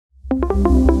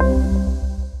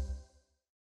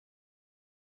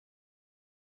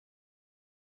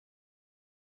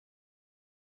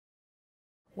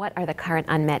What are the current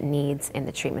unmet needs in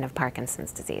the treatment of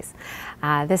Parkinson's disease?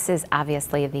 This is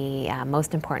obviously the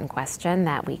most important question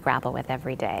that we grapple with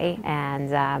every day,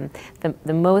 and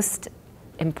the most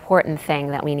important thing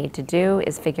that we need to do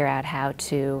is figure out how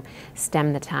to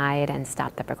stem the tide and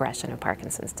stop the progression of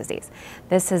Parkinson's disease.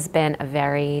 This has been a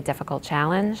very difficult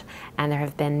challenge, and there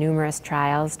have been numerous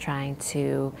trials trying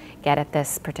to get at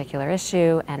this particular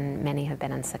issue, and many have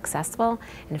been unsuccessful.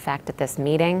 In fact, at this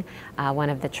meeting,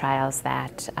 one of the trials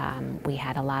that we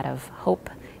had a lot of hope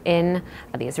in,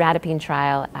 the isradipine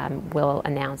trial, will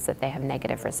announce that they have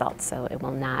negative results, so it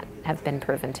will not have been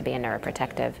proven to be a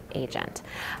neuroprotective agent.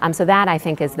 So that, I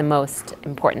think, is the most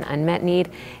important unmet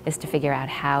need, is to figure out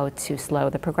how to slow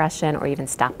the progression or even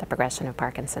stop the progression of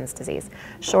Parkinson's disease.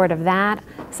 Short of that,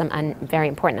 some very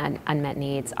important unmet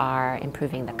needs are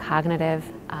improving the cognitive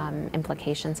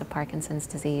implications of Parkinson's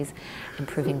disease,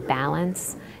 improving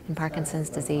balance in Parkinson's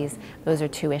disease. Those are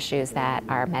two issues that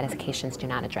our medications do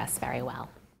not address very well.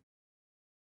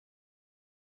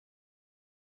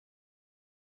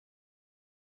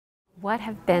 What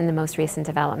have been the most recent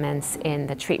developments in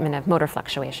the treatment of motor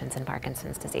fluctuations in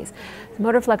Parkinson's disease?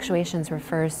 Motor fluctuations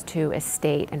refers to a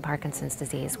state in Parkinson's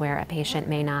disease where a patient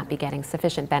may not be getting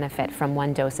sufficient benefit from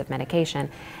one dose of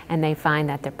medication, and they find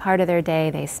that the part of their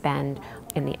day they spend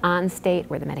in the on state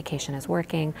where the medication is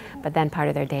working, but then part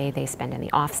of their day they spend in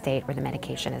the off state where the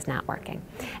medication is not working.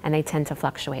 And they tend to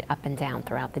fluctuate up and down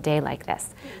throughout the day like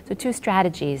this. So two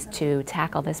strategies to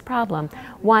tackle this problem.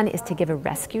 One is to give a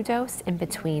rescue dose in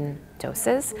between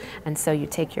doses, and so you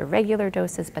take your regular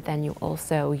doses, but then you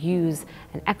also use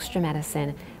an extra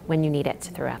medicine when you need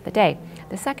it throughout the day.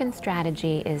 The second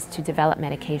strategy is to develop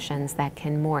medications that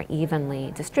can more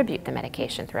evenly distribute the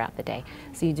medication throughout the day,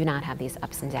 so you do not have these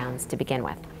ups and downs to begin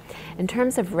with. In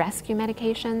terms of rescue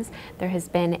medications, there has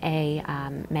been a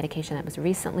medication that was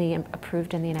recently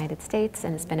approved in the United States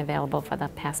and has been available for the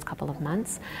past couple of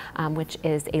months, which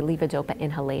is a levodopa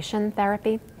inhalation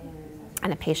therapy.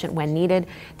 And a patient, when needed,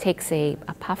 takes a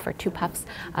puff or two puffs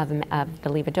of the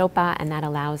levodopa, and that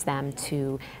allows them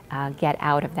to get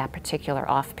out of that particular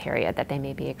off period that they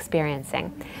may be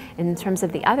experiencing. In terms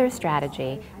of the other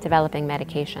strategy, developing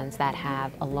medications that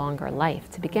have a longer life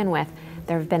to begin with,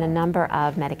 there have been a number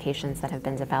of medications that have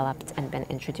been developed and been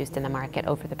introduced in the market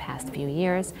over the past few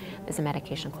years. There's a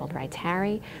medication called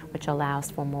Rytary, which allows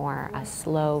for more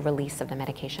slow release of the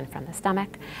medication from the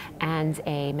stomach, and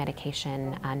a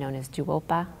medication known as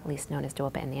Duopa, at least known as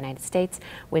Duopa in the United States,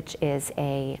 which is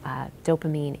a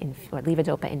dopamine or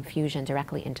levodopa infusion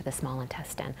directly into the small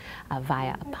intestine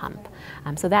via a pump.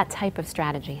 So that type of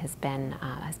strategy has been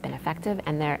effective,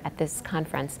 and at this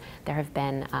conference there have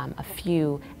been a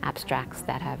few abstracts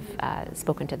that have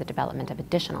spoken to the development of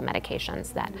additional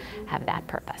medications that have that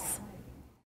purpose.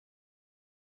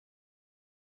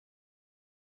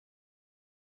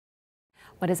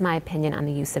 What is my opinion on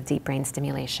the use of deep brain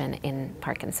stimulation in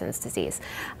Parkinson's disease?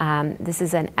 This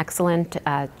is an excellent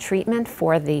treatment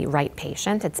for the right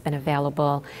patient. It's been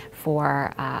available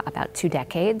for about 2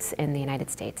 decades in the United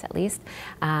States, at least,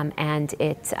 and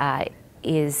it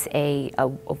is a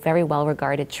very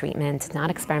well-regarded treatment,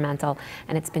 not experimental,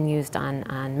 and it's been used on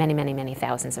many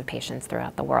thousands of patients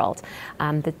throughout the world.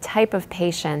 The type of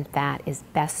patient that is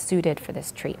best suited for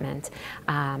this treatment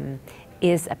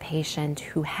is a patient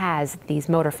who has these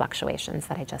motor fluctuations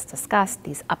that I just discussed,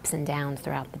 these ups and downs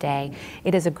throughout the day.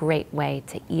 It is a great way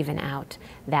to even out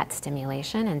that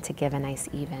stimulation and to give a nice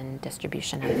even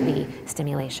distribution of the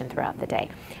stimulation throughout the day.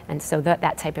 And so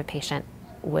that type of patient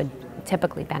would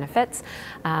typically benefit.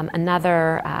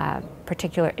 Another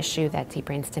particular issue that deep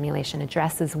brain stimulation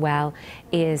addresses well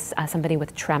is somebody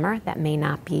with tremor that may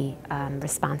not be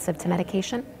responsive to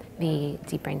medication. The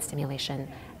deep brain stimulation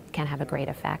can have a great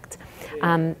effect.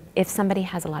 If somebody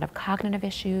has a lot of cognitive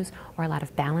issues or a lot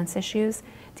of balance issues,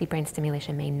 deep brain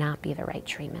stimulation may not be the right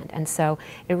treatment. And so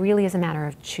it really is a matter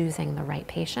of choosing the right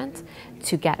patient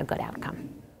to get a good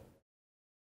outcome.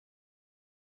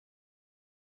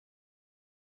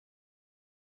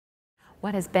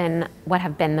 What have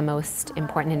been the most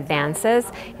important advances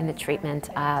in the treatment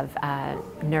of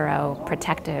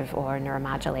neuroprotective or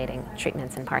neuromodulating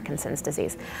treatments in Parkinson's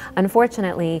disease?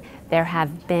 Unfortunately, there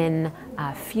have been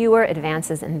fewer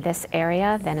advances in this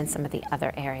area than in some of the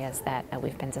other areas that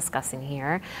we've been discussing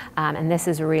here, and this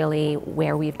is really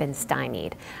where we've been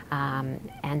stymied.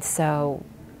 And so,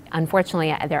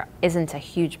 unfortunately, there isn't a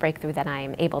huge breakthrough that I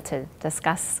am able to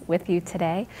discuss with you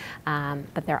today,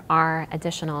 but there are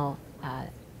additional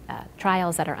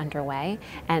trials that are underway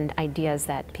and ideas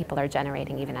that people are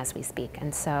generating even as we speak.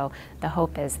 And so the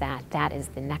hope is that that is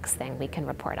the next thing we can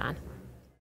report on.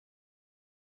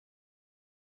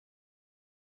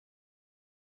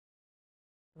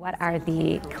 What are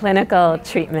the clinical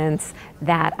treatments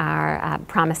that are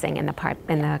promising in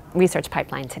the research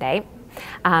pipeline today?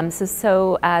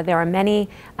 There are many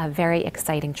very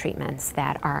exciting treatments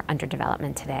that are under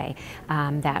development today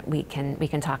that we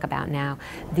can talk about now.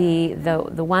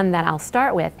 The one that I'll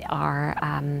start with are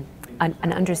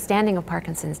an understanding of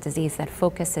Parkinson's disease that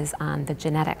focuses on the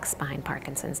genetics behind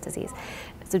Parkinson's disease.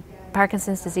 So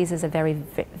Parkinson's disease is a very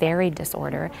varied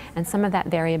disorder, and some of that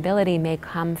variability may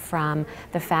come from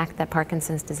the fact that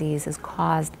Parkinson's disease is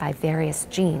caused by various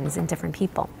genes in different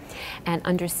people. And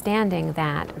understanding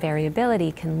that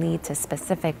variability can lead to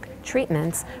specific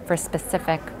treatments for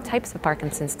specific types of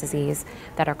Parkinson's disease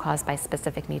that are caused by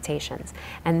specific mutations.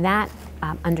 And that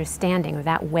understanding, or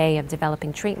that way of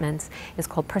developing treatments, is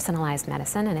called personalized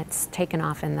medicine, and it's taken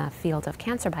off in the field of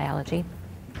cancer biology.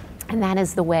 And that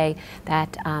is the way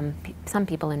that some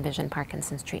people envision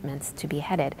Parkinson's treatments to be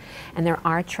headed. And there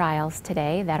are trials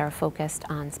today that are focused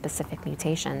on specific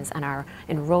mutations and are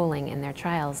enrolling in their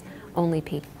trials only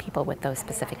people with those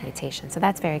specific mutations. So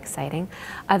that's very exciting.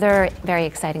 Other very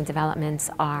exciting developments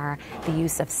are the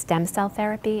use of stem cell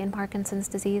therapy in Parkinson's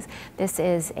disease. This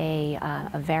is a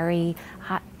very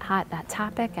hot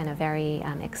topic and a very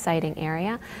exciting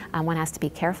area. One has to be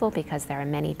careful because there are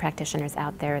many practitioners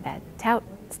out there that tout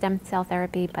stem cell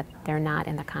therapy, but they're not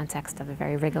in the context of a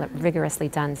very rigorously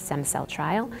done stem cell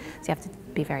trial. So you have to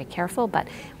be very careful, but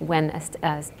when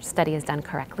a study is done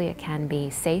correctly, it can be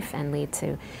safe and lead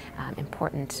to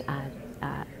important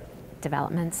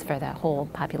developments for the whole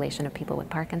population of people with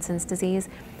Parkinson's disease.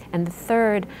 And the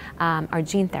third are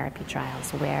gene therapy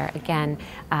trials, where again,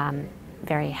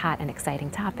 very hot and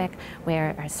exciting topic,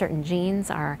 where certain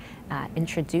genes are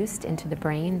introduced into the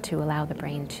brain to allow the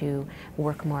brain to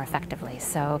work more effectively.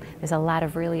 So there's a lot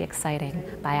of really exciting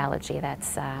biology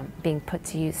that's being put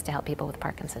to use to help people with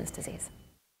Parkinson's disease.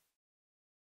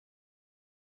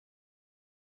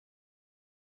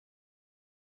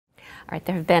 All right,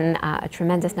 there have been a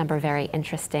tremendous number of very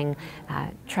interesting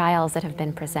trials that have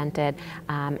been presented,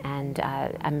 and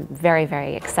I'm very,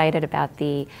 very excited about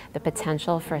the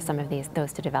potential for some of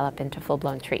those to develop into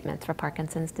full-blown treatments for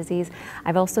Parkinson's disease.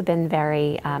 I've also been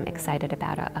very excited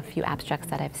about a few abstracts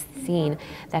that I've seen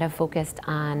that have focused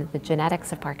on the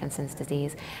genetics of Parkinson's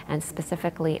disease, and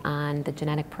specifically on the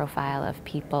genetic profile of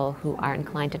people who are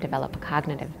inclined to develop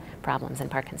cognitive problems in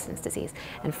Parkinson's disease,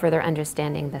 and further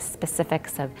understanding the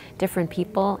specifics of different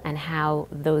people and how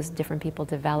those different people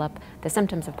develop the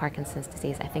symptoms of Parkinson's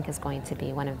disease, I think is going to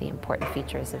be one of the important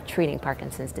features of treating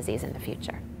Parkinson's disease in the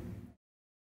future.